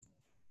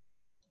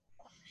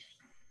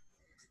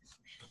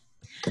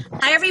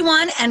Hi,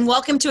 everyone, and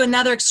welcome to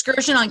another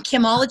excursion on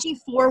Kimology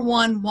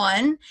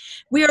 411.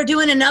 We are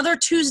doing another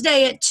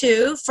Tuesday at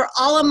 2 for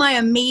all of my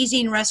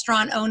amazing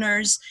restaurant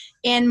owners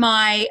in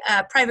my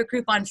private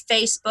group on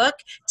Facebook.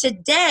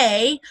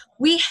 Today,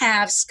 we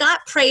have Scott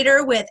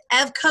Prater with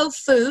Evco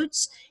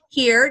Foods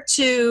here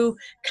to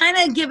kind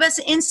of give us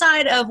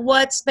insight of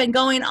what's been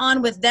going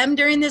on with them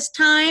during this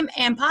time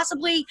and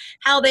possibly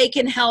how they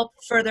can help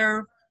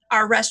further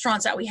our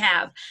restaurants that we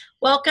have.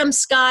 Welcome,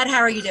 Scott. How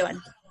are you doing?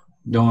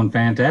 Doing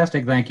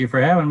fantastic. Thank you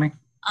for having me.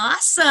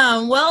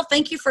 Awesome. Well,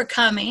 thank you for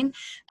coming.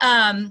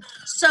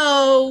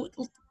 So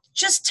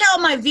just tell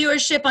my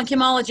viewership on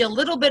Kimology a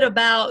little bit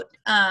about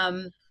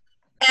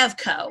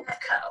Evco.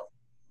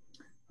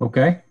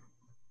 Okay.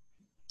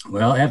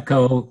 Well,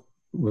 EVCO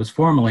was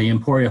formerly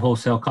Emporia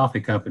Wholesale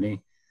Coffee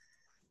Company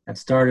that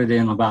started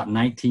in about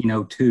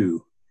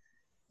 1902.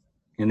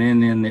 And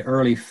then in the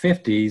early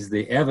 50s,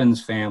 the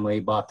Evans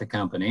family bought the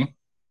company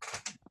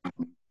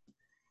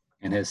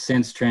and has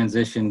since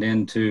transitioned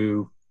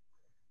into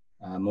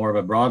more of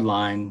a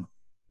broadline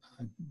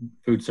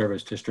food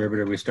service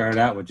distributor. We started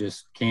out with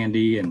just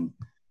candy, and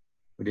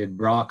we did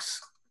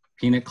Brock's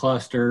peanut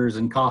clusters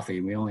and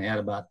coffee. We only had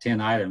about 10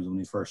 items when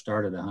we first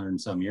started 100 and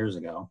some years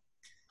ago.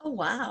 Oh,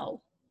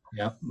 wow.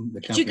 Yep.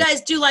 Did you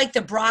guys do like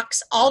the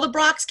Brock's, all the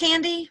Brock's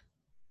candy?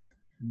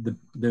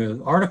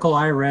 The article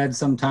I read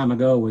some time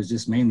ago was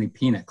just mainly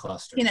peanut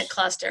clusters. Peanut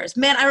clusters.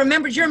 Man, I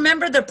remember, do you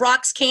remember the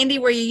Brock's candy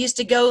where you used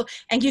to go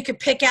and you could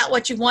pick out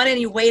what you wanted and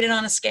you weighed it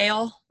on a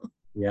scale?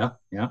 Yeah.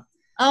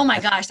 Oh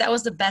my gosh, that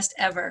was the best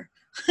ever.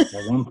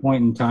 At one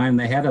point in time,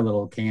 they had a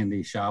little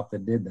candy shop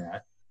that did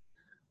that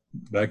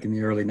back in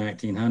the early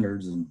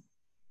 1900s. And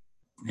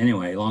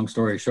anyway, long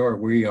story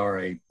short, we are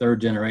a third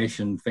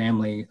generation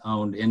family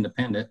owned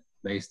independent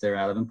based there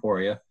out of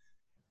Emporia.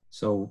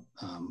 So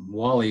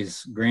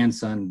Wally's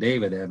grandson,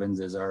 David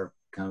Evans, is our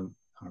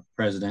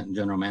president and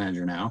general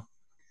manager now.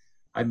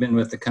 I've been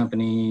with the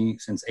company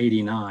since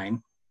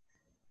 '89.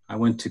 I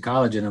went to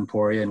college in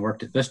Emporia and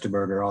worked at Vista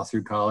Burger all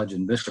through college,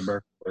 and Vista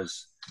Burger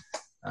was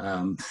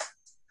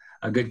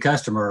a good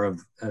customer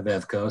of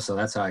Evco, so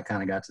that's how I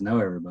kind of got to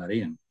know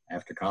everybody. And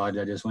after college,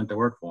 I just went to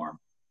work for them.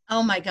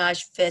 Oh my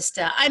gosh,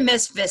 Vista. I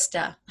miss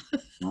Vista.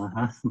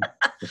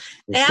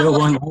 There's still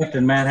one left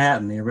in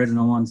Manhattan. The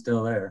original one's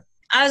still there.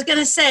 I was going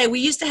to say, we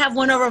used to have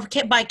one over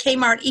by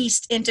Kmart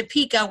East in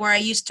Topeka where I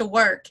used to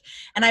work.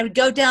 And I would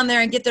go down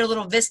there and get their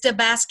little Vista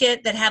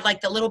basket that had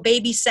like the little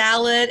baby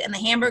salad and the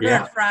hamburger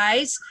and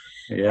fries.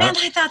 Yeah. And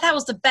I thought that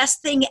was the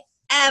best thing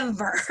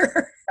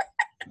ever.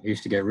 I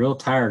used to get real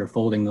tired of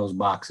folding those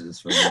boxes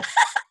for the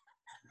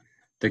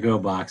to-go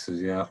boxes,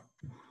 yeah.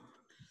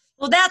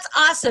 Well, that's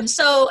awesome.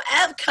 So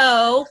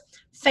Evco,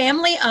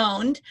 family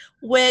owned,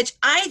 which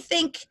I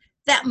think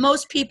that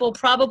most people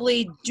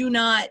probably do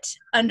not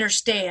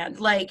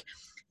understand. Like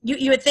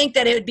you would think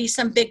that it would be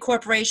some big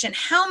corporation.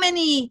 How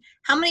many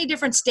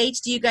different states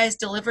do you guys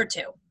deliver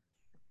to?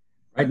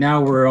 Right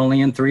now we're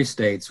only in 3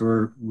 states.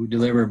 We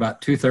deliver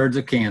about 2/3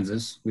 of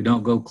Kansas. We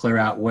don't go clear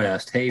out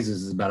west. Hays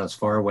is about as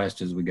far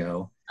west as we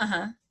go.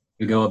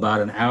 We go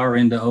about an hour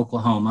into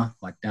Oklahoma,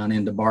 like down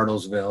into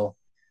Bartlesville,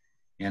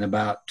 and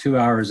about 2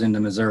 hours into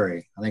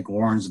Missouri. I think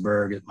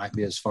Warrensburg, it might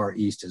be as far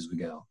east as we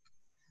go.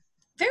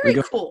 Very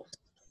cool.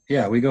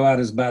 Yeah, we go out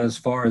about as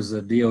far as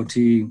the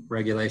DOT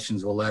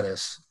regulations will let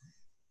us.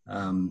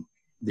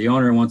 The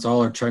owner wants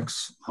all our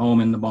trucks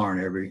home in the barn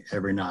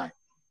every night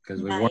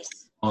because we work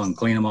and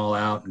clean them all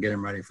out and get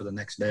them ready for the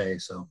next day.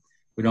 So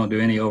we don't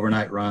do any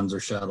overnight runs or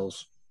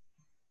shuttles,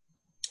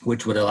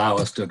 which would allow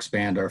us to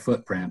expand our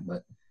footprint.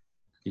 But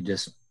he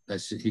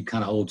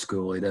kind of old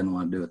school. He doesn't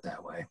want to do it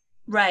that way.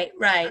 Right.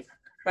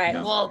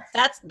 Yeah. Well,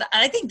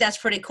 I think that's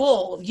pretty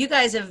cool. You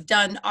guys have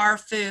done our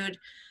food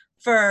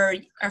for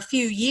a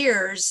few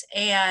years,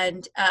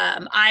 and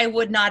I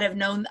would not have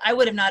known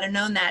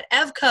that.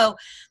 Evco,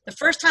 the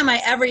first time I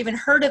ever even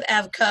heard of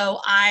Evco,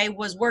 I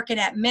was working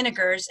at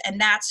Minniger's, and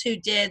that's who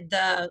did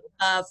the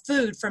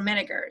food for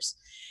Minniger's.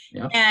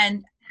 Yeah.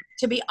 And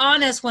to be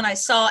honest, when I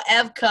saw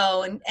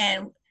Evco,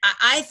 and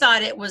I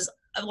thought it was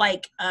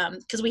like,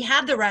 because we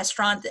had the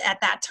restaurant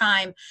at that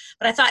time,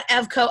 but I thought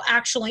Evco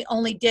actually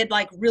only did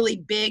like really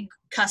big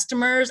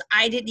customers.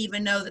 I didn't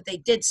even know that they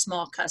did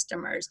small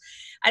customers.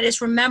 I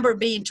just remember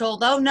being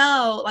told, oh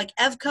no, like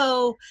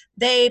Evco,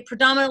 they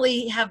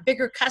predominantly have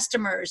bigger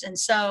customers. And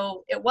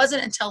so it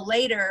wasn't until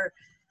later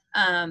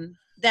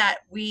that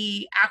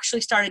we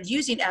actually started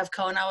using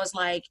Evco, and I was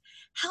like,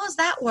 how does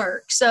that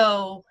work?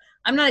 So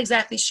I'm not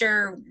exactly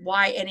sure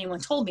why anyone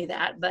told me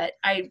that, but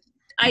I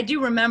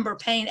do remember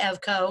paying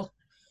Evco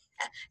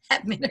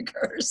at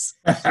Minniger's.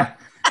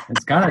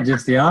 It's kind of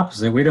just the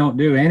opposite. We don't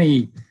do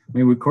any,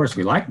 of course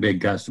we like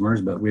big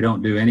customers, but we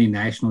don't do any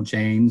national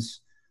chains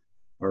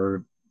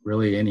or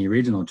really any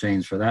regional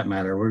chains for that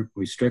matter.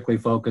 We strictly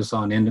focus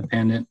on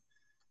independent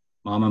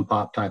mom and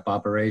pop type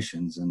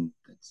operations. And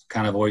it's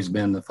kind of always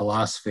been the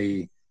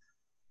philosophy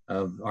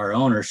of our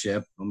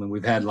ownership.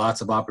 We've had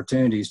lots of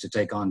opportunities to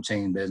take on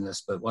chain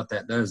business, but what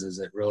that does is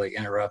it really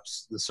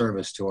interrupts the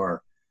service to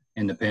our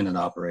independent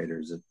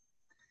operators.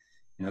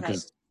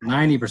 Because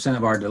 90%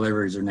 of our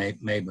deliveries are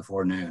made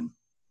before noon.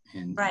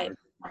 And, right.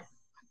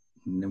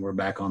 And then we're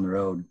back on the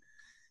road.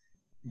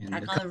 And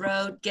back on the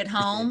road, get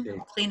home,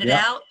 clean it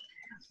yep. out.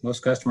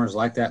 Most customers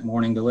like that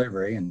morning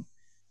delivery. And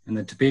in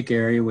the Topeka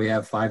area, we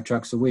have 5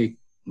 trucks a week,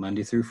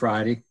 Monday through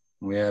Friday.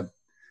 We have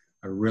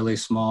a really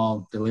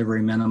small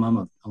delivery minimum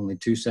of only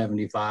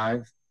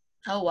 $2.75.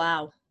 Oh,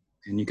 wow.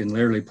 And you can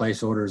literally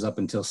place orders up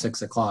until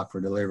 6 o'clock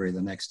for delivery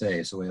the next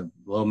day. So we have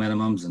low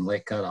minimums and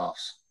late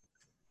cutoffs.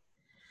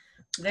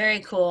 Very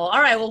cool.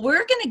 All right. Well,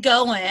 we're going to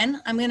go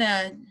in. I'm going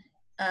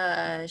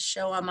to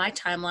show on my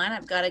timeline.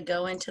 I've got to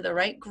go into the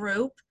right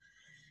group.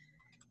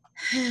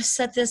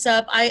 Set this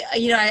up.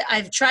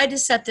 I've tried to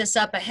set this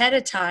up ahead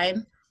of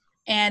time,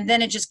 and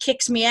then it just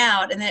kicks me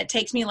out, and then it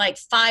takes me like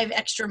 5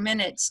 extra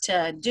minutes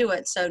to do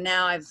it. So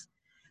now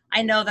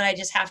I know that I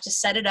just have to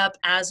set it up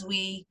as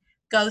we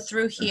go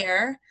through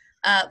here.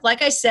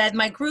 Like I said,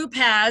 my group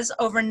has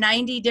over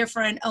 90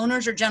 different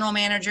owners or general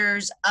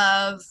managers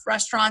of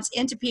restaurants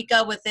in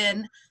Topeka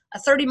within a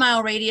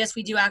 30-mile radius.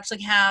 We do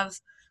actually have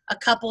a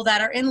couple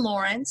that are in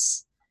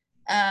Lawrence.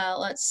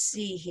 Let's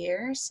see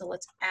here. So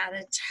let's add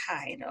a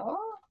title.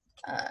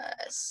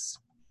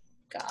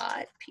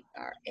 Scott,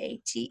 Prater,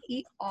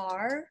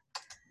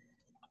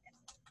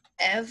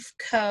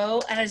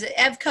 Evco. And is it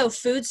Evco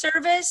Food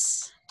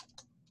Service?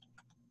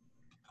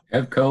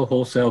 Evco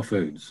Wholesale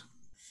Foods.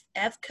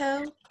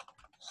 Evco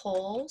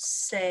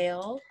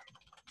Wholesale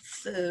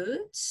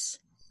Foods.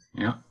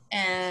 Yeah.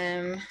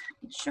 And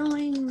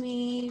join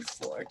me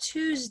for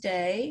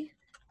Tuesday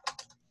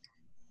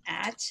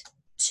at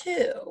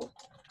 2.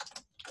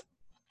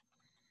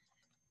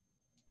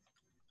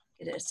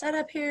 Get it set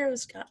up here. It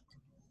was Scott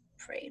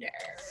Prater.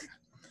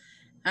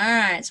 All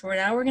right, so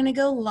now we're going to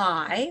go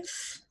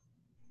live.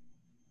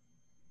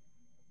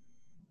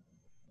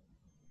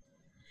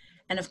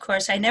 And of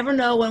course, I never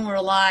know when we're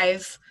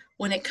live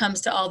when it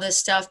comes to all this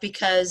stuff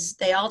because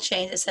they all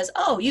change. It says,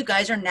 oh, you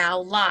guys are now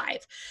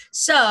live.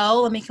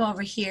 So let me come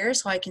over here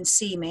so I can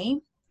see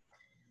me.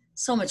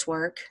 So much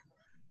work.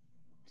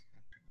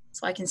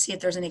 So I can see if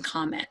there's any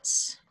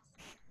comments.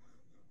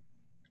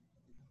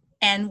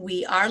 And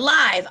we are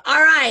live.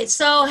 All right.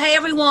 So, hey,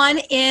 everyone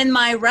in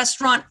my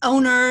Restaurant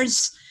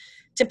Owners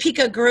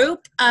Topeka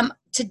group.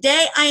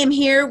 Today I am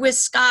here with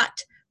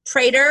Scott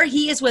Prater.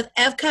 He is with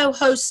Evco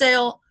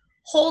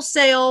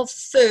Wholesale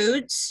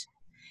Foods.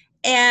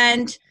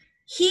 And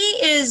he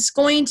is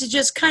going to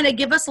just kind of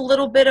give us a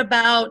little bit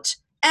about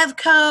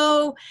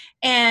Evco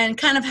and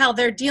kind of how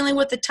they're dealing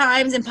with the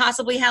times and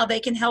possibly how they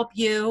can help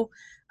you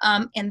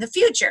in the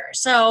future.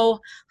 So,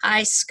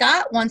 hi,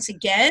 Scott. Once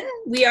again,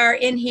 we are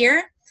in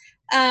here.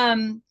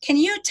 Can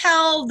you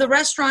tell the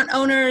restaurant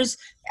owners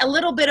a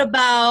little bit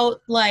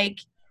about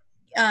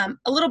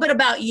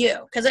you?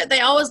 Because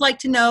they always like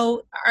to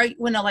know,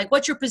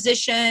 what's your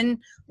position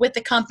with the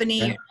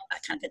company, okay. All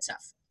that kind of good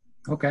stuff.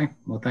 Okay.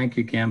 Well, thank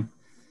you, Kim.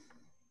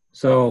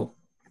 So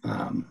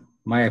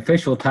my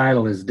official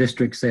title is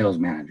District Sales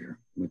Manager,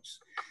 which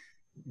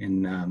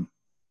in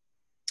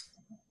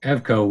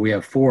Evco, we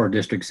have 4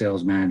 district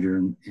sales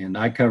managers, and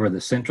I cover the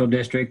Central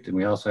District, and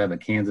we also have a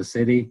Kansas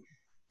City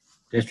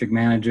district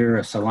manager,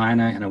 a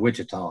Salina, and a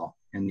Wichita.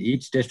 And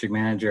each district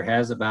manager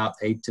has about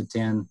 8 to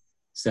 10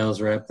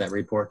 sales reps that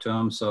report to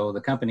them. So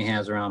the company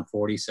has around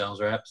 40 sales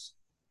reps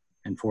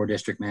and 4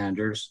 district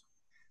managers.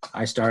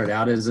 I started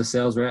out as a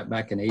sales rep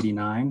back in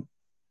 '89,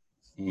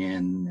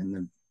 and in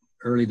the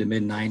early to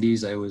mid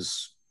 '90s, I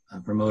was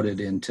promoted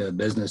into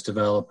business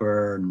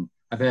developer, and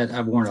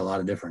I've worn a lot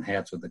of different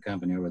hats with the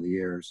company over the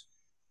years.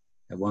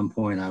 At one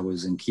point, I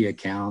was in key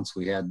accounts.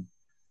 We had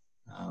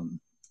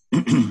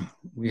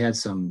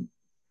some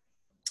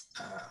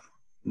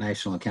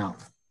national account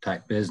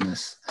type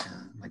business,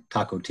 like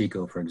Taco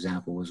Tico, for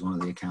example, was one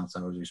of the accounts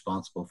I was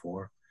responsible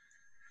for.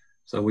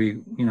 So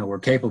we're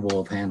capable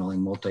of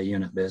handling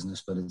multi-unit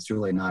business, but it's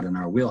really not in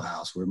our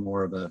wheelhouse. We're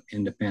more of an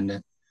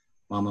independent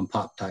mom and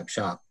pop type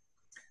shop.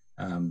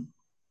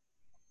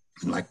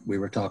 Like we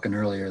were talking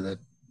earlier, that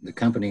the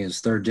company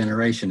is 3rd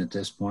generation at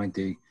this point.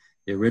 The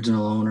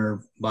original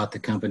owner bought the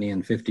company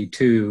in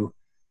 '52.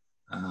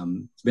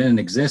 It's been in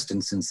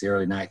existence since the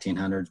early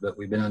 1900s, but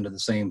we've been under the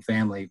same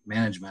family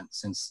management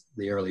since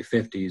the early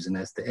 50s, and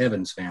that's the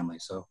Evans family.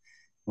 So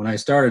when I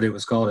started, it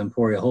was called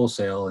Emporia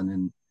Wholesale, and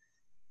in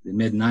the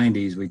mid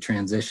 90s, we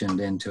transitioned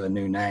into a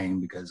new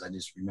name because I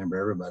just remember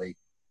everybody.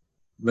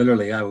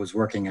 Literally, I was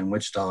working in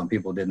Wichita, and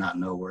people did not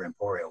know where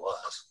Emporia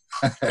was.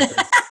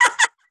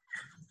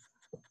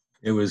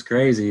 It was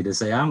crazy to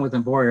say, I'm with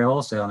Emporia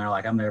Wholesale, and they're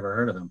like, I've never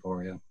heard of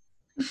Emporia.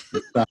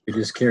 Thought we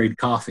just carried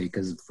coffee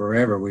because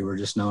forever we were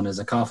just known as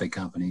a coffee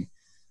company.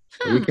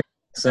 So we carry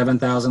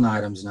 7,000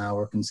 items now.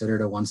 We're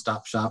considered a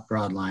one-stop shop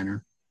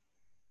broadliner.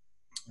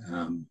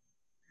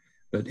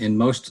 But in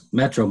most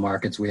metro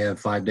markets, we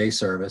have 5-day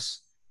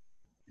service.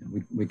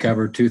 We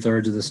cover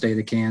 2/3 of the state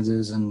of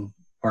Kansas and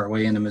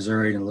partway into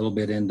Missouri and a little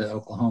bit into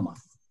Oklahoma.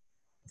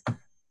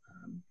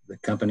 The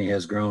company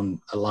has grown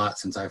a lot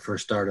since I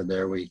first started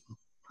there.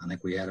 I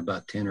think we had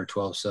about 10 or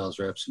 12 sales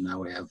reps, and now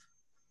we have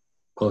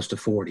close to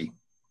 40.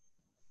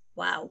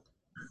 Wow.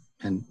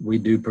 and we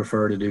do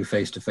prefer to do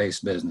face-to-face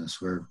business.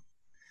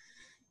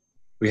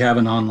 We have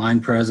an online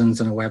presence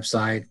and a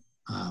website.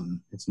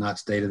 It's not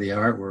state of the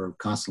art. We're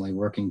constantly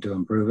working to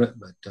improve it,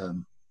 but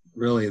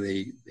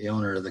really the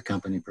owner of the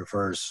company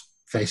prefers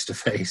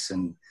face-to-face,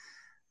 and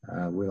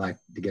we like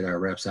to get our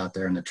reps out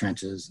there in the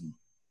trenches. And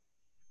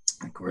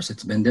of course,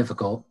 it's been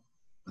difficult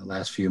the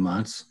last few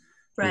months.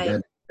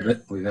 Right.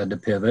 We've had to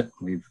pivot.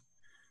 We've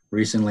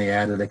recently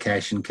added a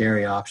cash and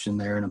carry option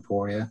there in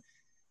Emporia,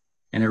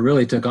 and it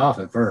really took off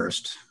at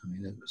first. I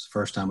mean, it was the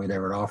first time we'd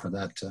ever offered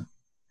that to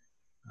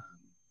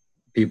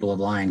people of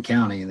Lyon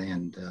County,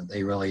 and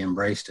they really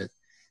embraced it.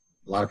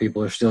 A lot of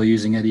people are still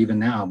using it even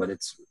now, but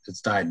it's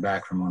died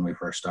back from when we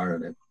first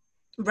started it.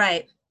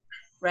 Right.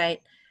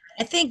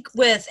 I think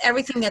with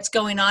everything that's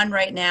going on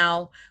right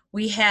now,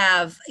 we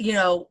have,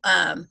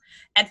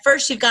 at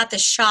first you've got the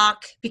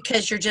shock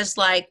because you're just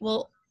like,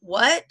 well,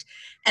 what?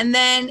 And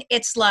then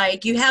it's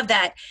like you have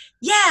that,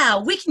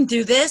 yeah, we can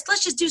do this.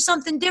 Let's just do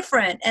something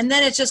different. And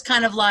then it's just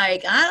kind of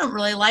like, I don't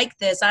really like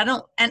this.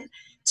 And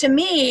to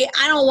me,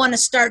 I don't want to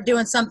start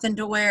doing something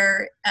to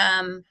where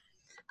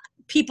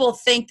people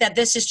think that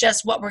this is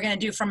just what we're going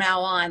to do from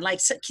now on. Like,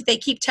 so they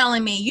keep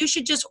telling me you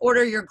should just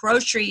order your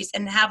groceries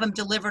and have them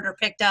delivered or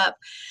picked up.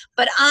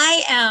 But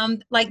I am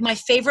like, my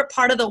favorite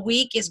part of the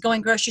week is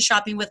going grocery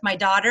shopping with my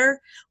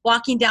daughter,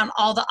 walking down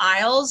all the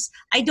aisles.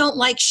 I don't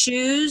like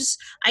shoes.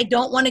 I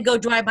don't want to go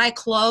buy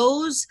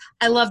clothes.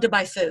 I love to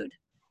buy food.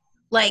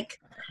 Like,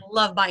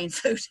 love buying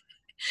food.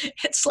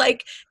 It's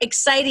like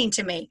exciting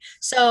to me.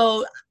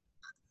 So,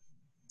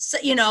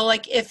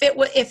 like if it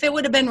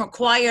would have been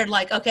required,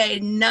 like, okay,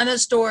 none of the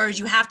stores,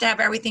 you have to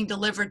have everything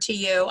delivered to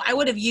you, I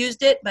would have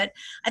used it. But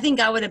I think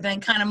I would have been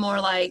kind of more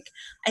like,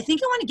 I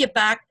think I want to get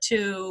back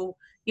to,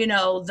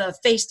 the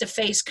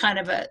face-to-face kind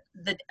of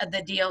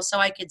the deal, so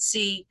I could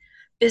see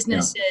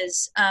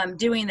businesses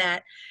doing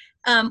that.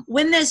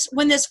 When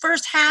this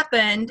first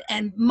happened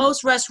and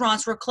most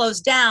restaurants were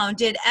closed down,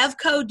 did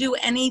Evco do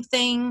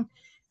anything?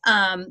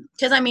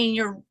 Because I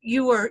mean,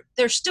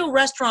 there's still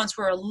restaurants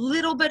were a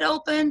little bit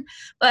open,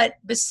 but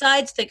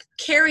besides the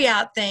carry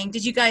out thing,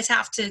 did you guys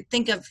have to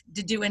think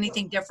to do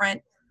anything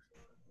different?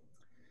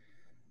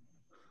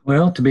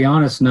 Well, to be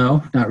honest,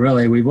 no, not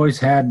really. We've always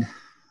had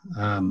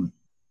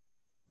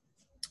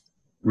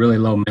really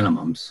low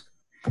minimums,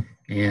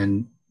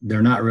 and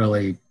they're not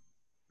really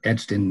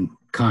etched in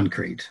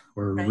concrete.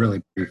 We're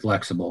really pretty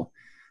flexible.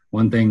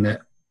 One thing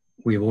that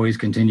we've always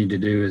continued to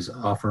do is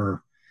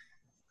offer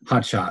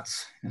hot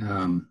shots.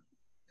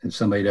 If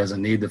somebody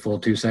doesn't need the full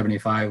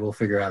 275, we'll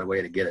figure out a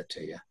way to get it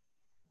to you.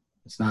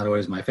 It's not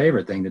always my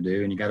favorite thing to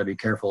do, and you got to be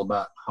careful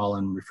about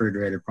hauling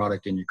refrigerated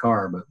product in your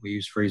car, but we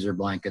use freezer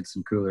blankets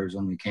and coolers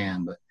when we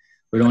can, but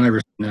we don't ever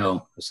say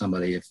no to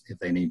somebody if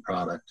they need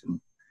product.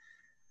 And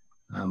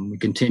we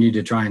continue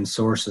to try and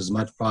source as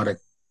much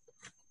product,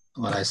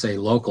 when I say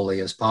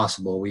locally, as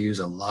possible. We use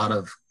a lot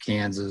of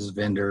Kansas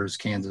vendors,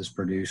 Kansas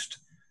produced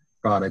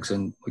products,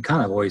 and we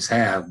kind of always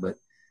have, but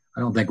I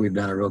don't think we've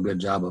done a real good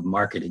job of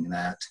marketing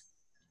that.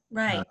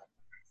 Right.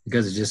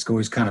 Because it's just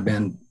always kind of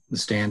been the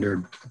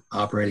standard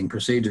operating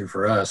procedure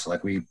for us.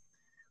 Like we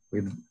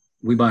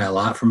buy a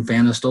lot from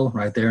Fanistal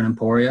right there in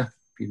Emporia.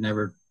 If you've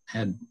never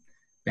had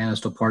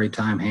Fanistal Party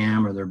Time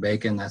ham or their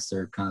bacon, that's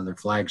their kind of their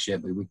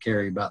flagship. We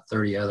carry about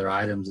 30 other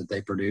items that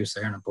they produce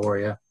there in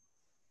Emporia.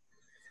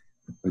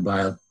 We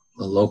buy a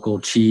local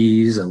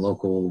cheese, a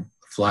local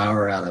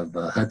flour out of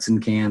Hudson,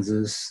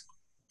 Kansas.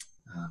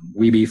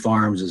 Weeby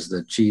Farms is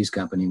the cheese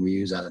company we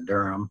use out of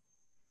Durham,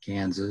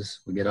 Kansas.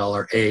 We get all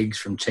our eggs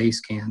from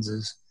Chase,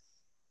 Kansas.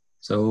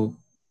 So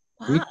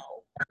we have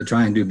to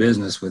try and do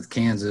business with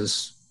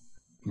Kansas,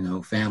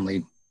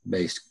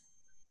 family-based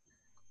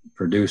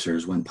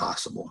producers when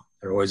possible.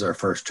 They're always our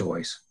first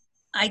choice.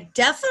 I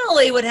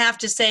definitely would have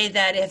to say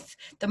that if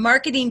the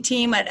marketing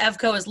team at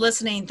Evco is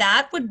listening,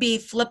 that would be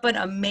flippin'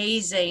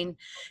 amazing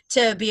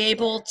to be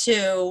able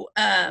to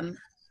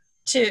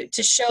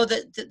show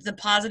the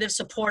positive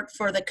support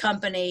for the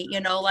company,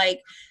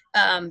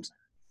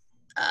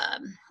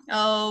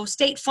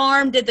 State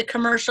Farm did the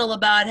commercial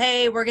about,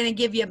 hey, we're going to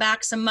give you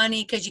back some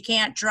money because you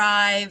can't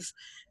drive.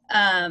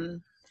 So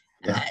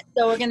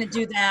we're going to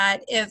do that.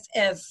 If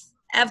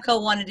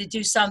Evco wanted to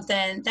do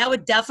something, that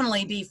would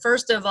definitely be,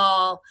 first of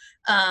all,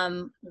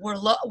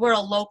 we're a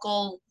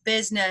local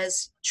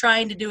business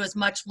trying to do as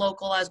much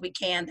local as we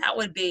can. That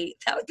would be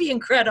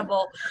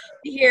incredible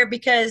to hear,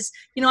 because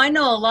I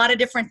know a lot of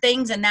different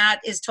things, and that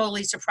is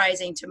totally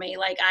surprising to me.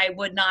 Like, I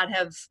would not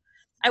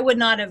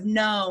have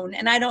known,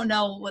 and I don't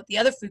know what the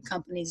other food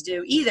companies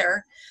do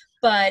either,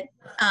 but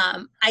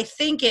I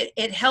think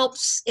it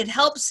helps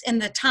in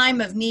the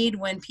time of need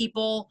when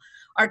people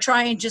are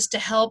trying just to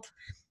help.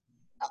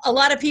 A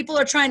lot of people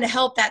are trying to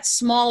help that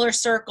smaller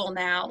circle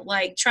now,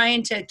 like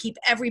trying to keep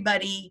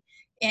everybody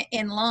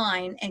in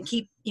line and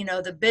keep,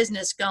 the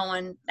business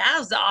going. That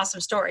was the awesome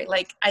story.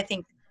 Like, I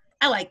think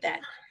I like that.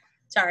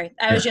 Sorry.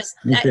 I was just,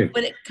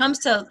 when it comes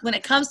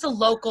to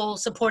local,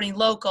 supporting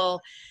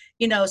local,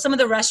 some of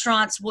the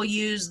restaurants will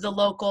use the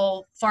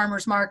local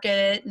farmers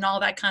market and all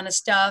that kind of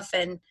stuff.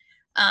 And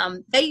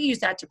they use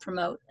that to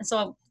promote. And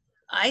so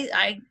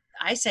I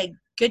say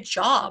good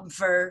job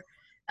for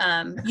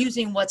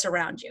using what's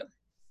around you.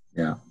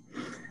 Yeah.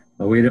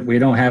 Well, we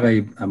don't have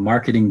a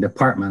marketing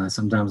department.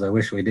 Sometimes I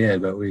wish we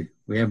did, but we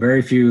have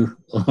very few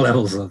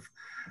levels of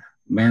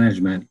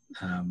management.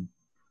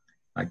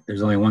 Like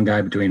there's only one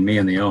guy between me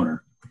and the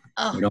owner.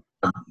 Oh.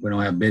 We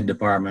don't have bid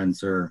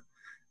departments or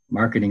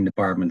marketing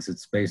departments.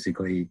 It's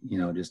basically,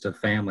 just a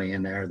family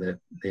in there that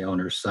the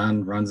owner's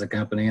son runs the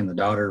company and the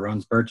daughter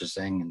runs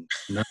purchasing and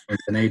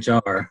nothing's in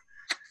HR.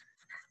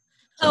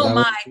 So oh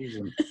my.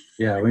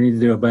 Yeah, we need to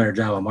do a better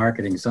job of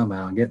marketing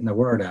somehow and getting the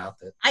word out.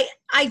 That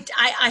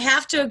I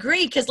have to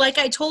agree, because like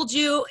I told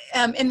you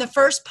in the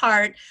first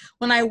part,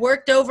 when I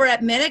worked over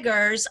at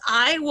Minnegers,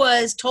 I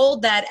was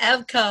told that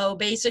Evco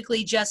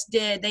basically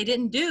they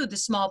didn't do the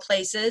small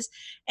places.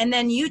 And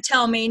then you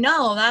tell me,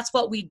 no, that's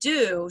what we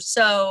do.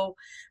 So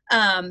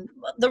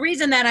the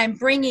reason that I'm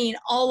bringing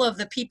all of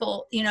the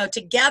people,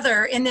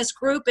 together in this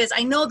group is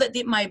I know that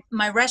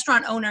my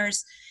restaurant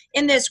owners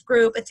in this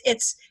group,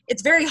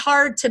 it's very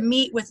hard to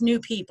meet with new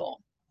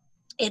people.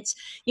 It's,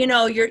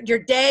 your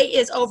day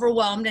is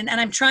overwhelmed, and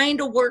I'm trying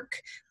to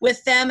work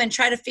with them and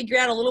try to figure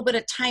out a little bit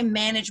of time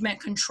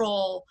management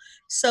control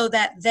so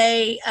that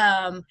they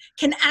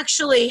can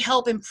actually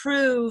help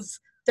improve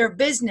their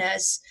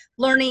business,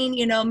 learning,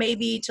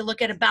 maybe to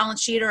look at a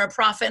balance sheet or a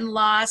profit and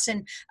loss,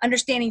 and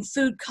understanding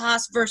food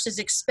costs versus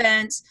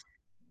expense.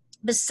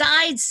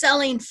 Besides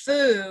selling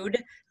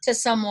food to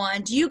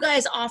someone, do you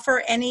guys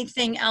offer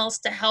anything else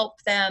to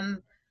help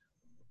them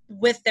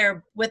with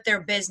their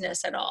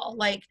business at all?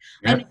 Like,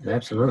 yeah,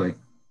 absolutely.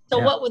 So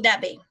yeah. What would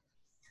that be?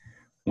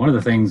 One of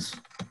the things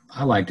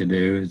I like to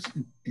do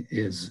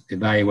is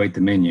evaluate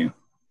the menu.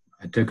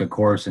 I took a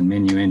course in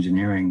menu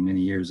engineering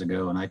many years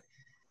ago, and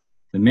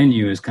the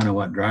menu is kind of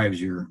what drives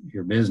your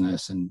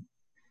business. And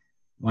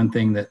one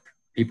thing that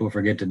people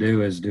forget to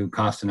do is do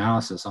cost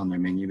analysis on their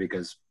menu,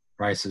 because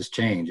prices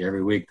change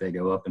every week. They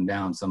go up and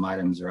down. Some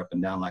items are up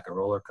and down like a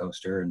roller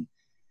coaster, and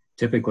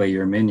typically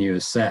your menu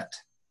is set.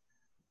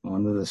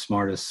 One of the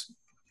smartest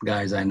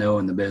guys I know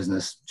in the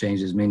business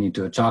changed his menu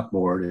to a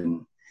chalkboard,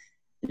 and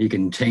he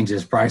can change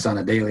his price on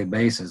a daily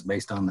basis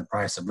based on the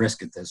price of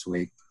brisket this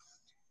week.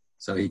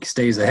 So he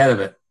stays ahead of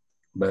it.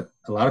 But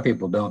a lot of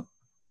people don't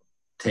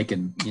take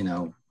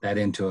that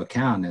into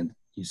account. And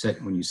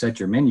when you set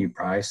your menu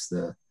price,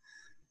 the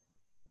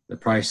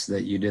price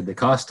that you did the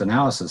cost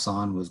analysis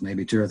on was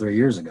maybe 2 or 3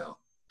 years ago.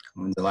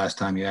 When's the last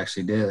time you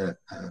actually did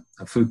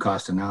a food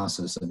cost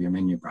analysis of your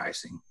menu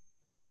pricing?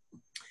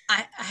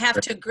 I have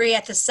to agree.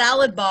 At the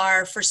salad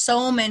bar for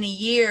so many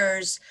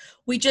years,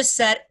 we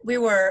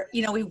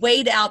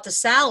weighed out the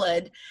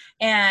salad,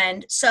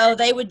 and so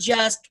they would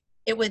just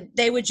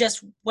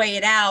weigh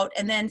it out,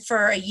 and then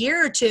for a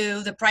year or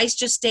two the price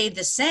just stayed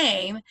the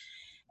same.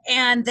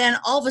 And then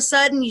all of a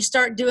sudden you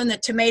start doing the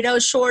tomato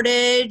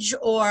shortage,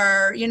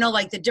 or,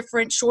 like the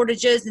different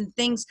shortages, and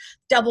things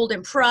doubled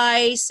in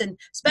price. And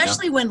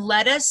especially when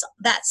lettuce,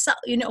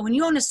 when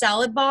you own a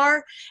salad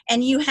bar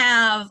and you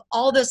have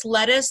all this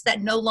lettuce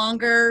that no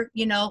longer,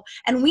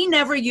 and we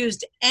never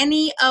used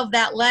any of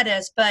that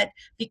lettuce, but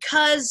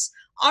because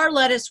our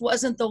lettuce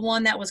wasn't the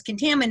one that was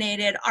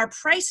contaminated, our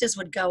prices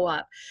would go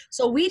up.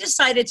 So we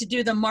decided to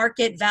do the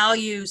market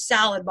value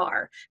salad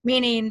bar,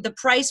 meaning the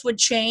price would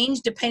change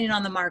depending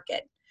on the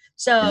market.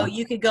 So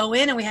you could go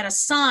in and we had a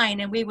sign,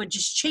 and we would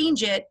just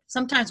change it,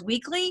 sometimes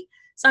weekly,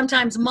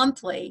 sometimes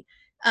monthly.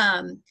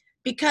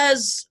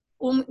 Because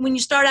when you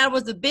start out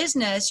with a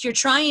business, you're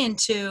trying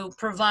to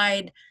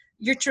provide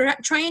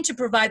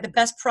the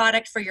best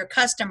product for your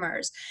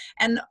customers.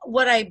 And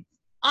what I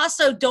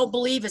also don't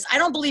believe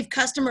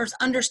customers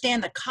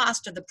understand the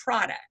cost of the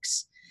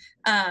products.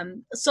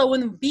 So when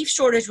the beef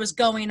shortage was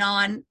going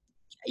on,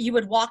 you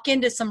would walk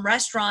into some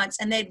restaurants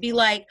and they'd be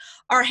like,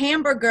 our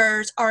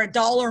hamburgers are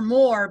 $1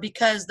 more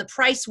because the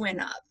price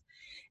went up.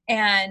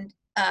 And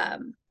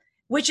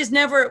which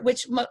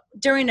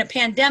during a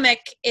pandemic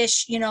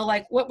ish,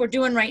 like what we're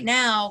doing right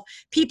now,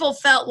 people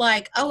felt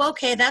like, oh,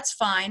 okay, that's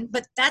fine.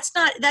 But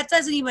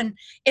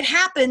it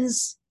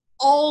happens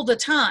all the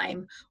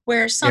time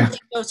where something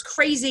goes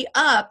crazy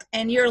up,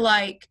 and you're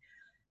like,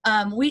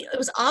 it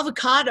was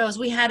avocados.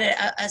 We had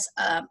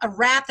a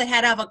wrap that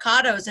had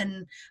avocados,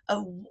 and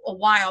a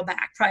while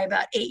back, probably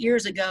about 8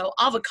 years ago,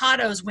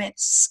 avocados went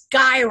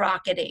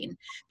skyrocketing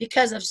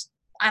because of,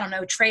 I don't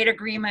know, trade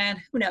agreement,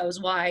 who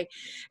knows why.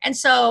 And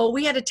so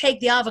we had to take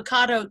the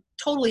avocado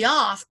totally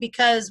off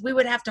because we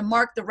would have to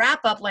mark the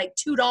wrap up like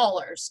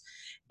 $2.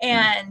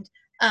 And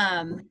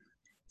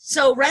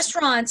so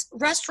restaurants,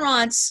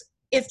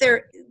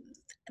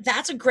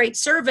 that's a great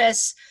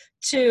service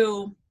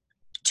to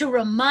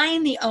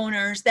remind the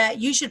owners that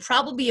you should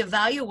probably be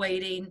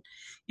evaluating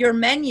your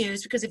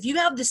menus, because if you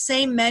have the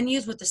same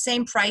menus with the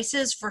same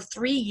prices for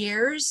 3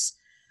 years,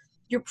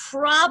 you're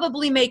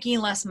probably making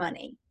less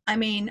money. I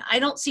mean, I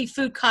don't see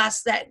food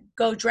costs that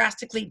go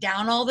drastically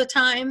down all the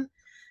time,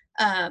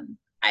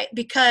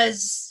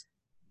 because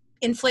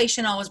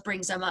inflation always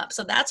brings them up.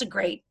 So that's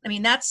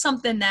that's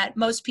something that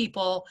most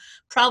people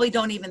probably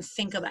don't even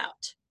think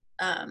about.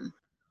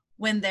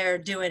 when they're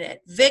doing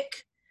it.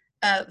 Vic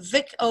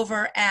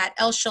over at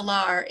El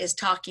Shalar is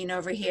talking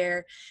over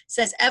here.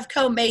 Says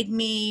Evco made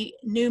me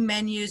new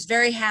menus.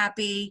 Very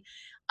happy.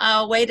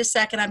 Wait a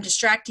second. I'm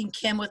distracting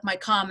Kim with my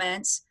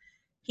comments.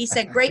 He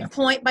said, great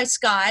point by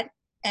Scott,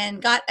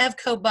 and got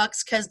Evco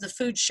bucks because the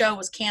food show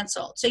was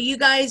canceled. So you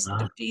guys,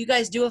 do you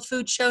guys do a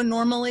food show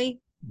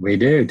normally? We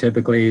do,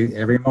 typically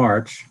every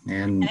March.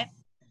 And Okay.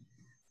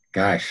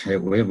 gosh,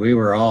 we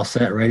were all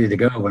set, ready to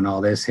go when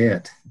all this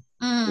hit.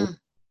 Mm.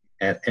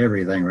 Had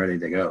everything ready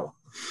to go.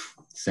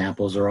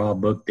 Samples are all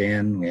booked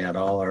in. We had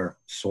all our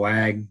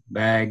swag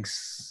bags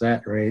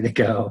set, ready to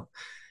go.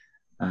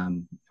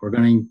 We're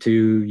going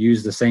to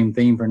use the same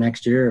theme for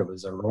next year. It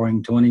was a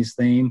Roaring Twenties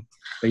theme.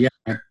 But yeah,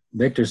 like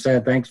Victor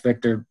said, thanks,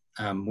 Victor.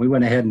 We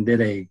went ahead and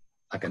did a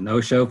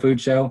no-show food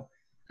show.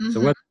 Mm-hmm. So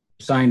whether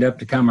you signed up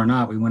to come or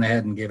not, we went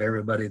ahead and give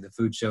everybody the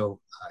food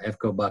show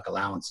EFCO buck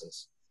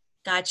allowances.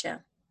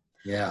 Gotcha.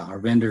 Yeah, our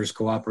vendors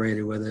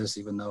cooperated with us,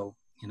 even though,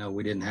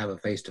 we didn't have a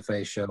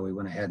face-to-face show. We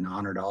went ahead and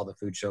honored all the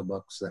food show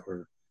books that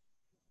were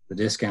the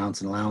discounts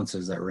and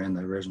allowances that were in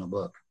the original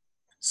book.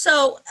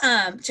 So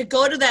to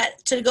go to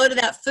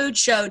that food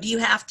show, do you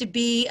have to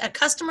be a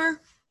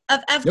customer of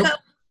EFCO?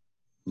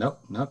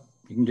 Nope.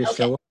 You can just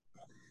show up.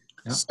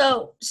 Yep.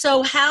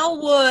 So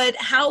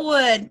how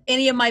would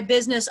any of my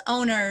business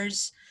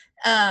owners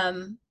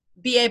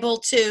be able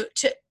to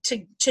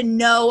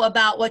know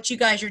about what you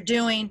guys are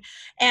doing?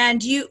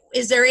 And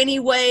is there any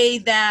way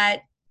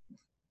that,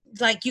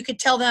 like, you could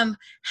tell them,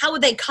 how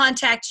would they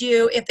contact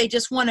you if they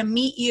just want to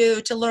meet you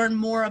to learn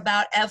more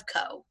about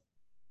EFCO?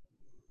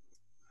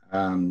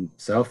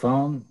 Cell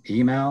phone,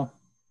 email.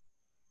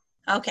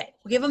 Okay,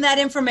 we'll give them that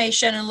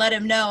information and let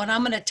them know. And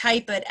I'm going to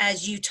type it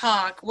as you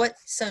talk.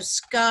 So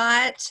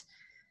Scott,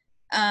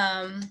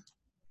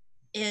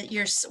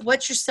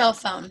 what's your cell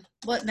phone?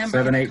 What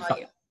number can I call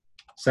you?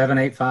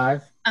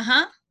 785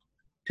 Uh-huh.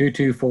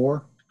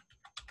 224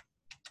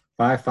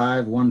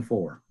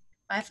 5514.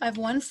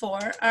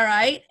 5514. All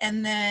right.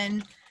 And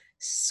then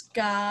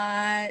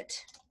Scott,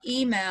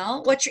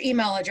 email. What's your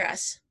email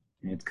address?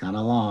 It's kind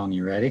of long.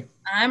 You ready?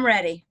 I'm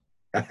ready.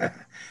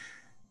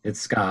 It's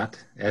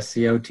Scott,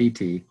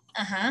 SCOTT,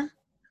 Uh-huh.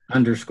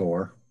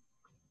 _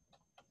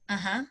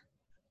 Uh-huh.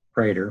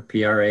 Prater,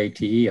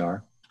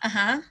 PRATER,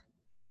 Uh-huh.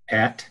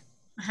 at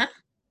Uh-huh.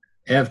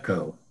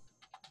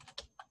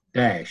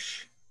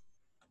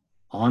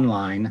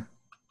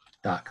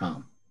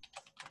 evco-online.com.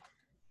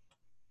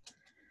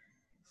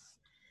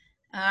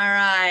 All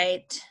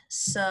right.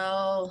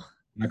 So.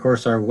 And of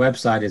course, our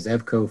website is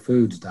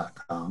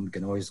evcofoods.com. You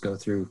can always go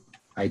through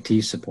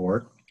IT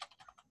support.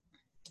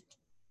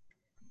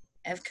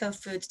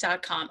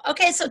 evcofoods.com.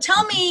 Okay, so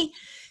tell me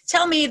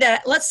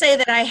that, let's say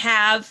that I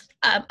have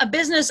a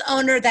business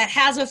owner that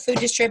has a food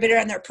distributor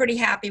and they're pretty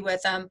happy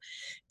with them.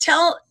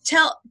 Tell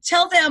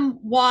them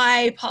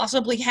why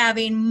possibly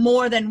having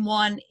more than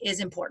one is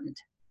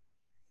important.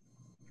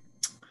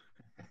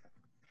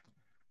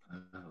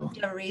 Do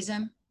you have a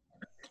reason?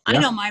 Yeah. I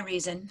know my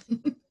reason.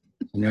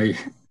 To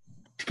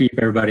keep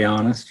everybody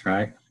honest,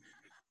 right?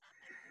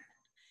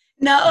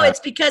 No, it's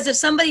because if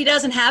somebody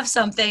doesn't have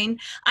something,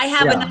 I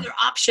have another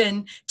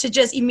option to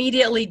just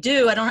immediately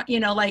do. I don't,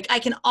 I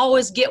can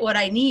always get what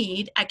I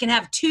need. I can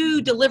have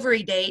 2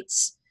 delivery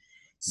dates.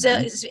 So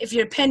if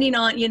you're depending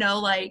on, it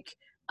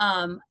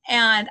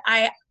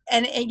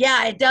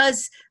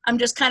does. I'm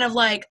just kind of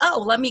like,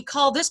 oh, let me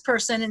call this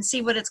person and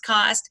see what it's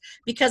cost,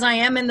 because I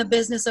am in the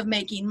business of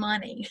making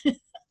money.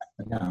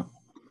 Yeah.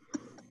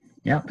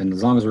 Yeah. And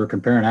as long as we're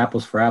comparing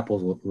apples for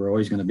apples, we're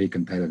always going to be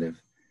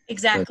competitive.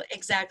 Exactly.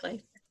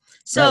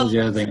 So that was the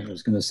other thing I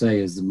was going to say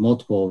is the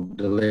multiple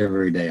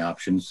delivery day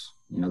options.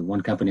 One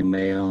company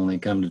may only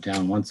come to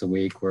town once a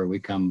week, where we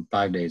come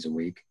 5 days a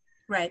week.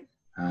 Right.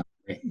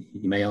 You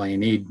may only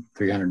need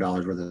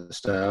 $300 worth of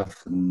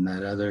stuff, and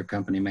that other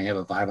company may have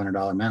a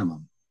 $500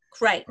 minimum.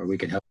 Right. Or we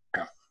could help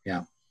out.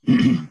 Yeah.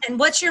 And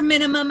what's your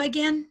minimum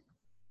again?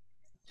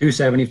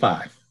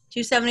 $275.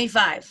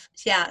 $275.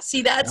 Yeah.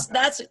 See,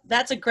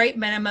 that's a great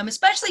minimum,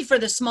 especially for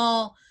the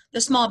small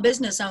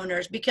business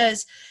owners,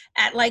 because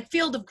at like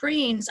Field of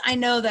Greens, I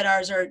know that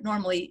ours are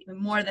normally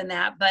more than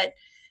that, but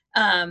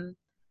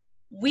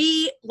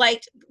we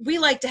like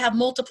to have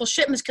multiple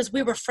shipments because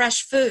we were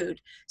fresh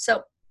food.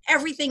 So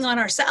everything on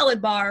our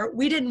salad bar,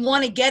 we didn't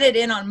want to get it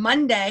in on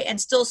Monday and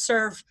still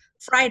serve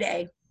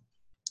Friday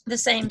the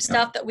same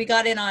stuff that we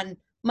got in on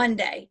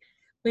Monday.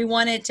 We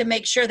wanted to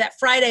make sure that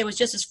Friday was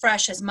just as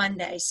fresh as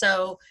Monday.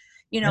 So,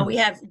 we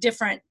have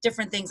different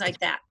things like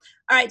that.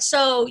 All right.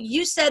 So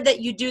you said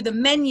that you do the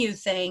menu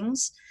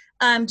things.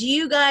 Do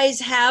you guys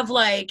have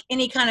like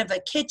any kind of a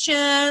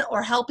kitchen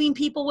or helping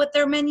people with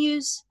their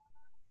menus?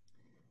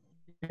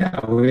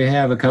 Yeah, we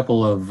have a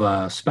couple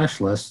of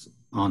specialists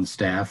on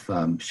staff.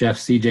 Chef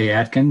CJ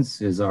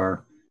Atkins is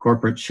our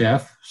corporate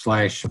chef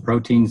 /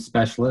 protein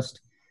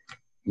specialist.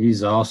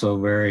 He's also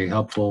very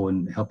helpful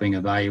in helping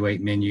evaluate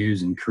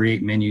menus and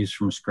create menus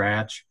from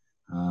scratch.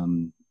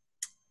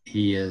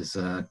 He is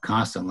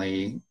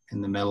constantly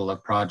in the middle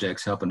of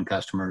projects helping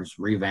customers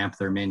revamp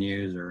their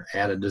menus or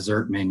add a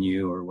dessert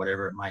menu or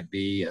whatever it might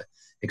be.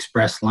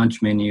 Express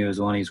lunch menu is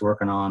one he's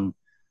working on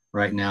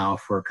right now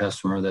for a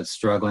customer that's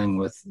struggling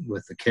with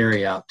the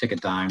carry out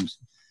ticket times.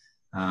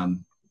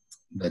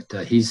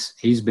 But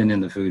he's been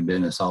in the food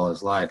business all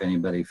his life.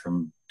 Anybody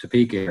from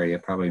Topeka area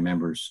probably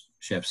remembers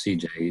Chef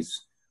CJ.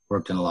 He's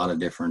worked in a lot of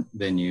different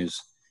venues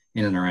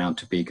in and around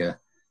Topeka.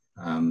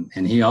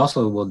 And he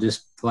also will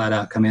just flat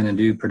out come in and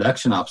do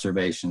production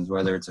observations,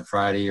 whether it's a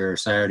Friday or a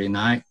Saturday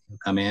night. He'll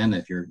come in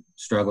if you're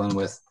struggling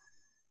with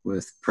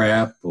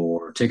prep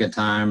or ticket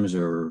times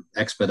or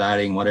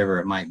expediting, whatever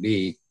it might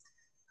be.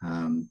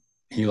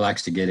 He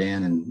likes to get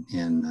in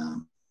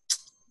and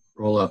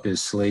roll up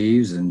his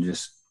sleeves and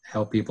just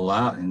help people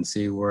out and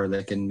see where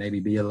they can maybe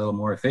be a little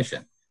more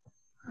efficient.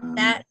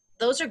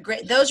 Those are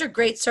great. Those are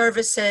great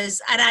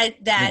services. And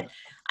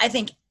I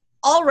think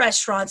all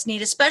restaurants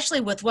need,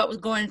 especially with what we're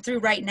going through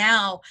right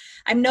now.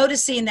 I'm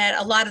noticing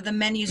that a lot of the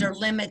menus are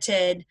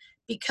limited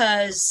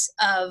because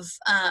of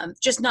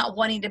just not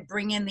wanting to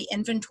bring in the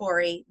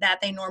inventory that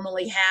they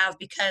normally have,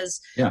 because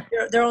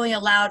they're only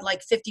allowed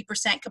like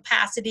 50%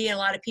 capacity. A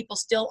lot of people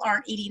still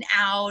aren't eating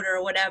out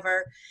or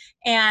whatever.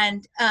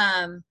 And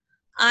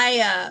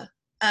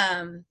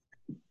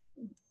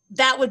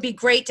that would be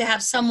great to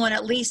have someone,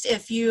 at least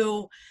if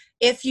you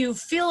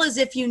feel as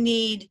if you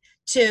need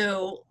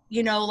to,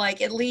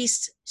 like at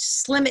least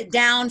slim it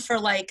down for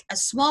like a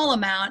small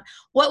amount,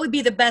 what would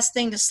be the best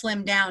thing to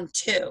slim down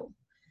to?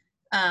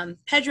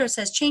 Pedro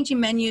says changing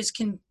menus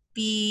can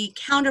be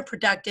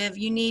counterproductive.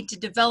 You need to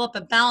develop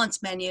a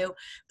balanced menu.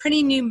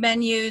 Printing new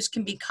menus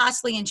can be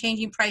costly, and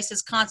changing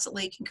prices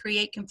constantly can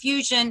create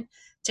confusion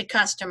to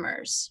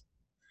customers.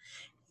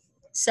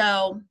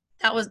 So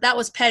that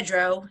was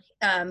Pedro.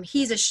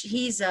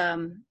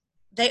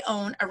 They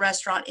own a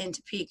restaurant in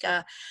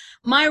Topeka.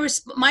 My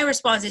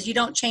response is you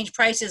don't change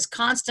prices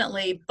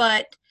constantly,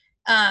 but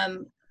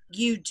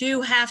you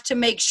do have to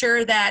make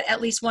sure that at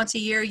least once a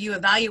year you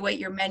evaluate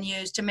your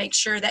menus to make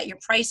sure that your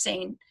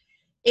pricing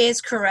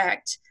is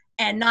correct,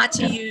 and not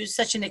to use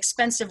such an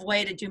expensive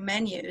way to do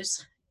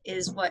menus.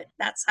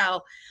 That's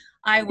how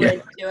I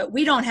would do it.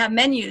 We don't have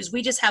menus.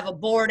 We just have a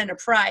board and a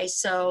price.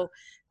 So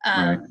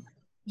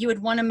you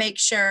would want to make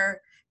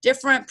sure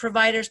different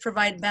providers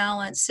provide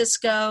balance.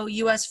 Cisco,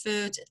 US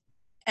Foods,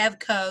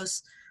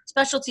 Evcos,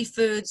 Specialty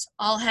Foods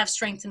all have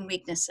strengths and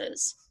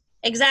weaknesses.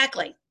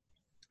 Exactly.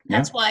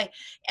 That's why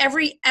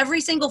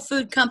every single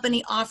food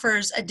company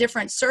offers a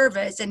different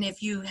service. And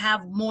if you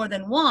have more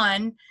than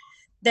one,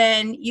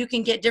 then you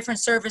can get different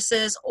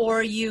services,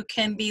 or you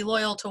can be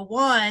loyal to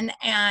one.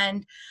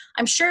 And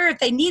I'm sure if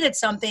they needed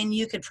something,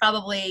 you could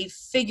probably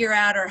figure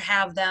out or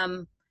have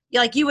them.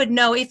 Like you would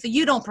know if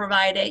you don't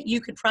provide it,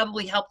 you could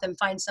probably help them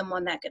find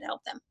someone that could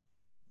help them.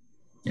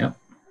 Yep.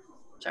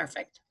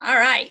 Perfect. All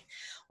right.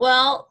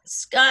 Well,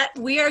 Scott,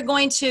 we are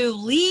going to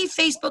leave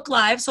Facebook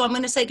Live. So I'm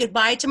going to say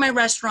goodbye to my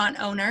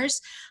restaurant owners.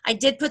 I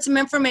did put some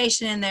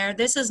information in there.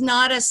 This is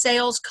not a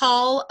sales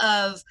call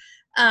of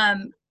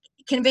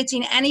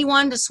convincing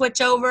anyone to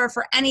switch over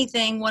for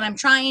anything. What I'm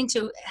trying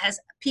to has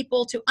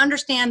people to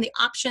understand the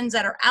options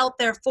that are out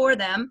there for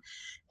them.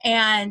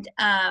 And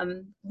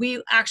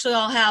we actually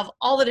all have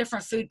all the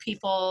different food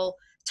people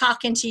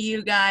talking to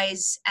you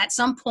guys at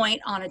some point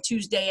on a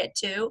Tuesday at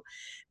 2,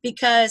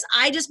 because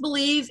I just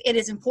believe it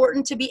is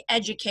important to be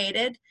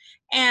educated.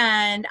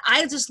 And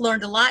I just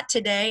learned a lot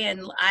today,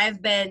 and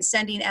I've been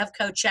sending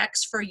Evco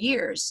checks for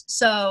years.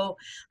 So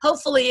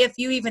hopefully if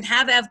you even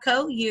have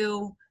Evco,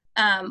 you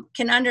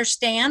can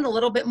understand a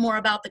little bit more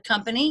about the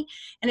company.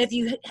 And if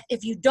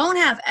you don't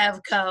have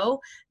Evco,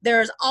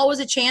 there's always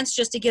a chance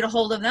just to get a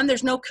hold of them.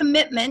 There's no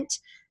commitment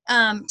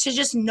to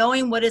just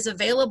knowing what is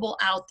available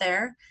out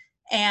there.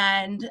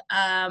 And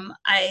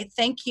I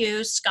thank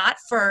you, Scott,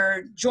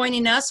 for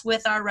joining us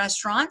with our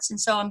restaurants. And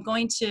so I'm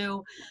going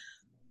to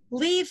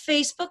leave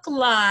Facebook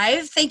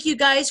Live. Thank you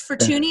guys for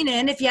tuning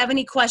in. If you have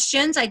any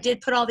questions, I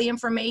did put all the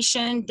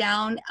information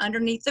down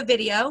underneath the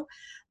video.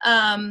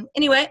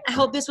 Anyway, I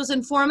hope this was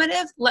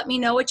informative. Let me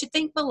know what you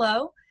think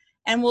below,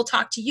 and we'll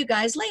talk to you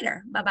guys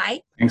later.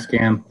 Bye-bye. Thanks,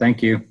 Cam.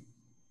 Thank you.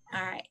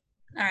 All right.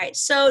 All right.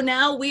 So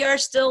now we are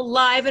still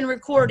live and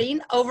recording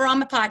over on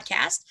the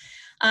podcast.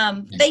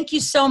 Thank you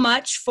so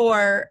much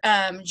for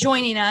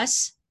joining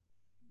us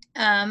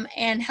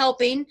and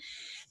helping.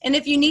 And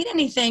if you need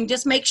anything,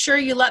 just make sure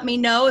you let me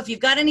know. If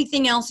you've got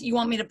anything else you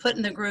want me to put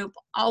in the group,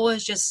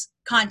 always just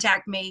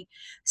contact me,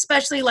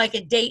 especially like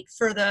a date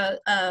for the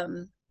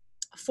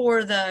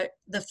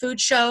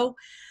food show.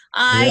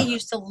 I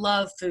used to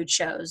love food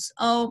shows.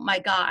 Oh my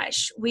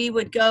gosh. They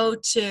would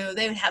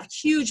have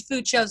huge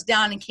food shows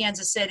down in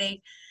Kansas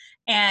City,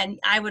 and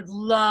I would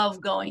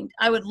love going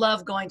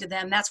to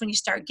them. That's when you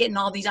start getting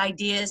all these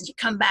ideas, and you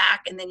come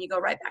back and then you go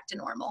right back to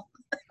normal.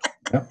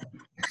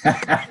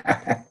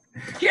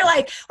 You're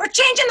like, we're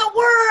changing the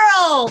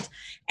world.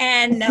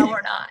 And no,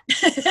 we're not.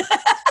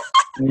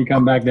 And you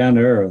come back down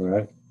to earth,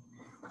 right?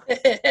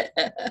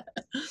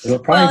 It'll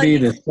probably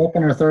be the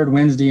second or third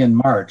Wednesday in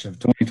March of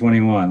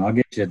 2021. I'll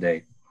get you a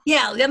date.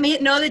 Yeah, let me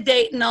know the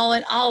date, and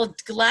I'll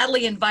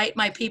gladly invite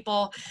my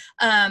people.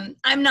 I'm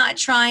not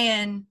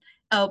trying.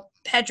 Oh,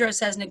 Pedro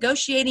says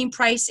negotiating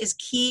price is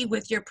key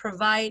with your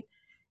provide.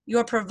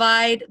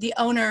 The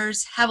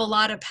owners have a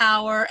lot of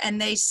power, and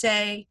they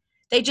say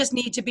they just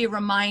need to be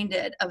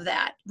reminded of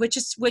that, which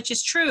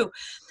is true.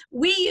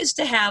 We used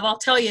to have. I'll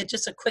tell you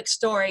just a quick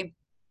story.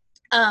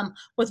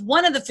 With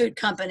one of the food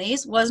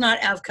companies, was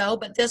not Evco,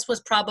 but this was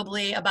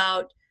probably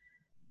about,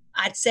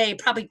 I'd say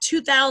probably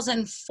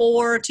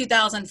 2004,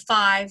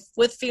 2005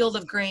 with Field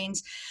of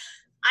Greens.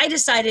 I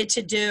decided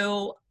to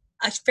do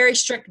a very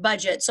strict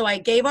budget. So I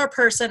gave our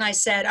person, I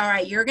said, all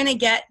right, you're going to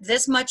get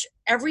this much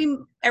every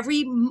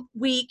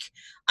week.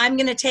 I'm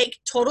going to take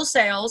total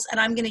sales and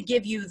I'm going to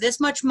give you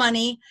this much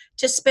money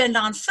to spend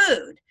on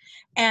food.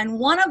 And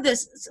one of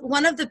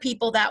the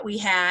people that we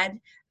had,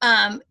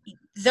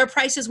 their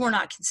prices were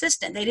not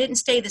consistent. They didn't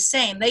stay the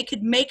same. They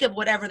could make it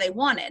whatever they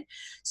wanted.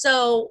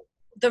 So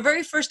the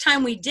very first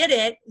time we did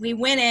it, we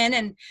went in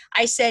and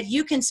I said,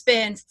 you can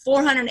spend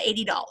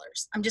 $480.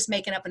 I'm just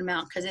making up an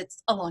amount because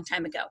it's a long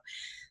time ago.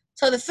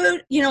 So the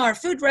food, our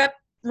food rep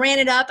ran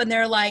it up and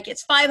they're like,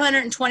 it's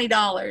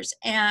 $520.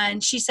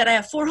 And she said, I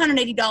have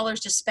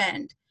 $480 to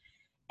spend.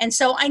 And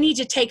so I need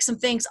to take some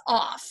things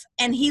off.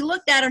 And he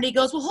looked at her and he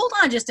goes, well, hold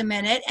on just a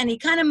minute. And he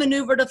kind of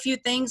maneuvered a few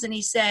things and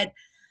he said,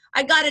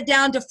 I got it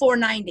down to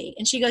 490.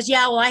 And she goes,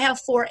 yeah, well, I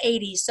have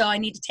 480, so I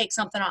need to take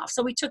something off.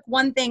 So we took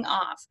one thing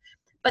off.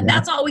 But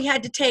that's all we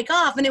had to take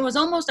off. And it was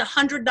almost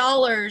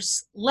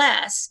 $100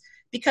 less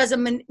because of,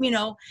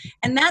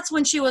 and that's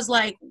when she was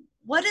like,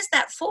 what is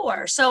that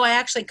for? So I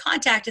actually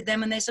contacted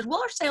them and they said,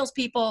 well, our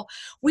salespeople,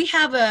 we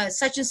have a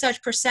such and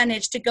such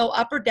percentage to go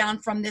up or down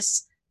from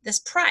this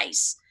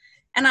price.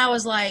 And I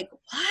was like,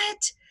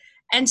 what?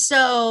 And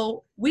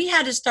so we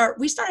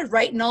started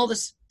writing all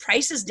this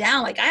prices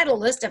down. Like I had a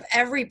list of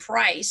every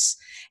price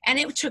and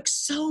it took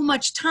so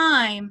much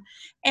time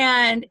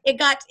and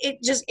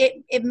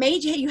it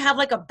made you have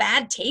like a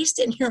bad taste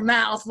in your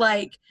mouth.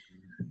 Like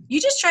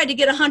you just tried to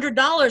get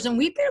 $100 and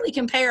we barely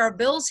can pay our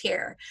bills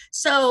here.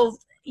 So,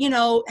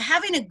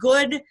 having a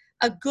good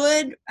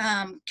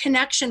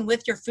connection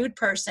with your food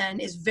person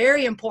is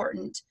very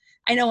important.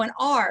 I know in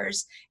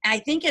ours, and I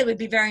think it would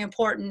be very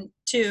important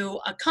to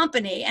a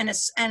company and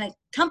a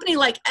company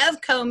like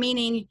Evco,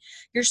 meaning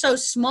you're so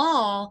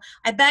small,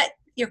 I bet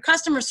your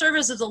customer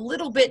service is a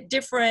little bit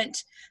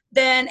different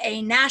than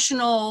a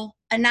national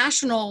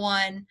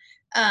one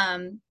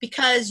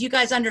because you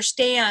guys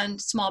understand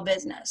small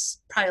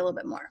business probably a little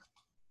bit more.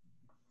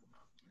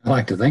 I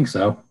like to think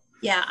so.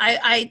 Yeah,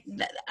 I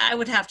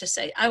would have to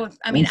say I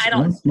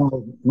don't.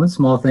 One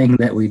small thing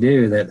that we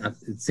do that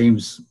it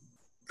seems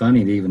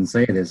funny to even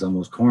say this,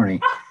 almost corny.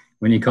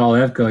 When you call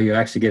Evco, you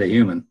actually get a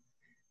human.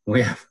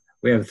 We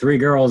have 3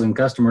 girls in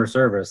customer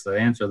service that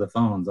answer the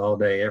phones all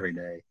day, every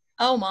day.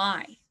 Oh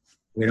my!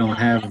 We don't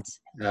have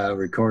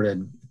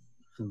recorded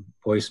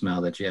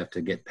voicemail that you have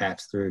to get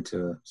patched through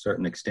to a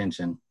certain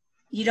extension.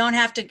 You don't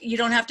have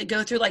to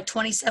go through like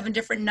 27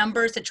 different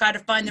numbers to try to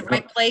find the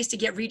right place to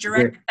get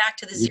redirected back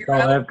to the zero.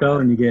 You call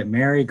Evco and you get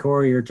Mary,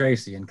 Corey, or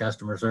Tracy in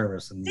customer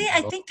service. See,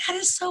 I think that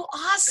is so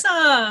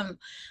awesome.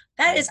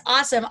 That is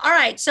awesome. All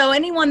right. So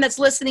anyone that's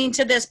listening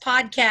to this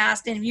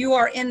podcast and you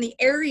are in the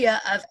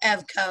area of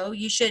Evco,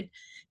 you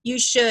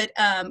should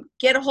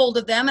get a hold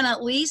of them and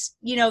at least,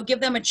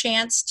 give them a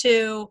chance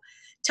to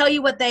tell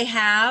you what they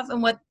have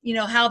and what,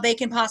 how they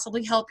can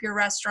possibly help your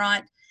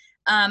restaurant.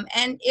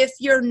 And if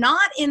you're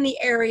not in the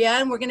area,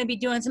 and we're going to be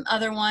doing some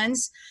other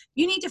ones,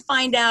 you need to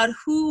find out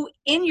who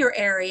in your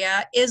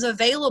area is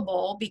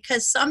available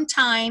because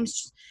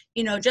sometimes,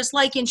 just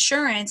like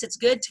insurance, it's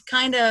good to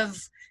kind of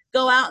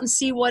go out and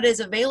see what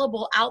is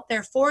available out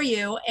there for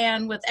you.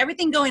 And with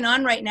everything going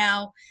on right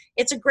now,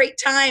 it's a great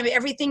time.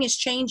 Everything is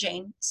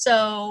changing.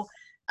 So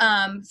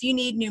if you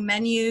need new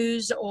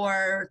menus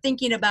or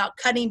thinking about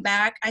cutting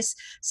back,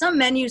 some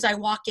menus I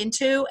walk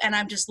into and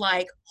I'm just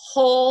like,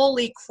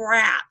 holy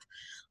crap.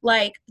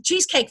 Like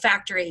Cheesecake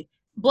Factory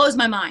blows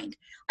my mind.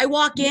 I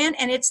walk in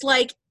and it's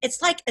like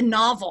a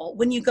novel.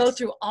 When you go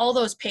through all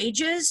those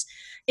pages,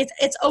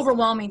 it's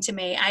overwhelming to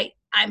me.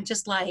 I'm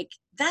just like,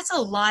 that's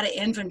a lot of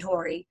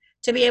inventory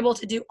to be able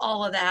to do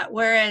all of that.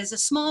 Whereas a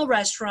small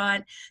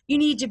restaurant, you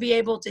need to be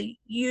able to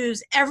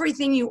use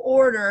everything you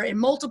order in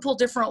multiple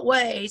different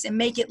ways and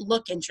make it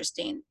look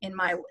interesting, in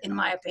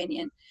my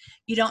opinion.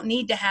 You don't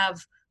need to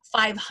have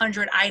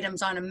 500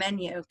 items on a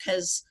menu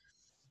because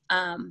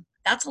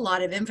that's a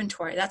lot of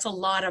inventory. That's a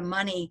lot of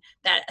money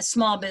that a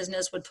small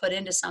business would put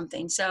into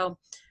something. So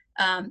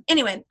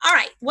anyway, all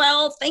right.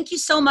 Well, thank you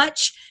so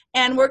much.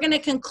 And we're going to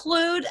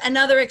conclude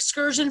another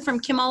excursion from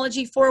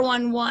Chemology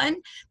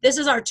 411. This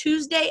is our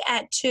Tuesday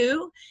at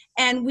 2.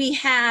 And we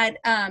had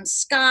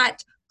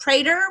Scott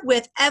Prater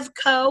with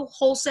Evco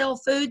Wholesale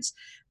Foods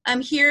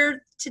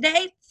here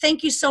today.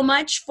 Thank you so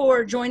much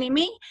for joining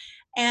me.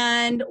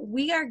 And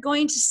we are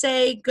going to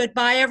say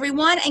goodbye,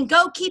 everyone, and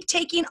go keep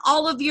taking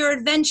all of your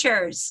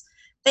adventures.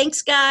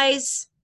 Thanks, guys.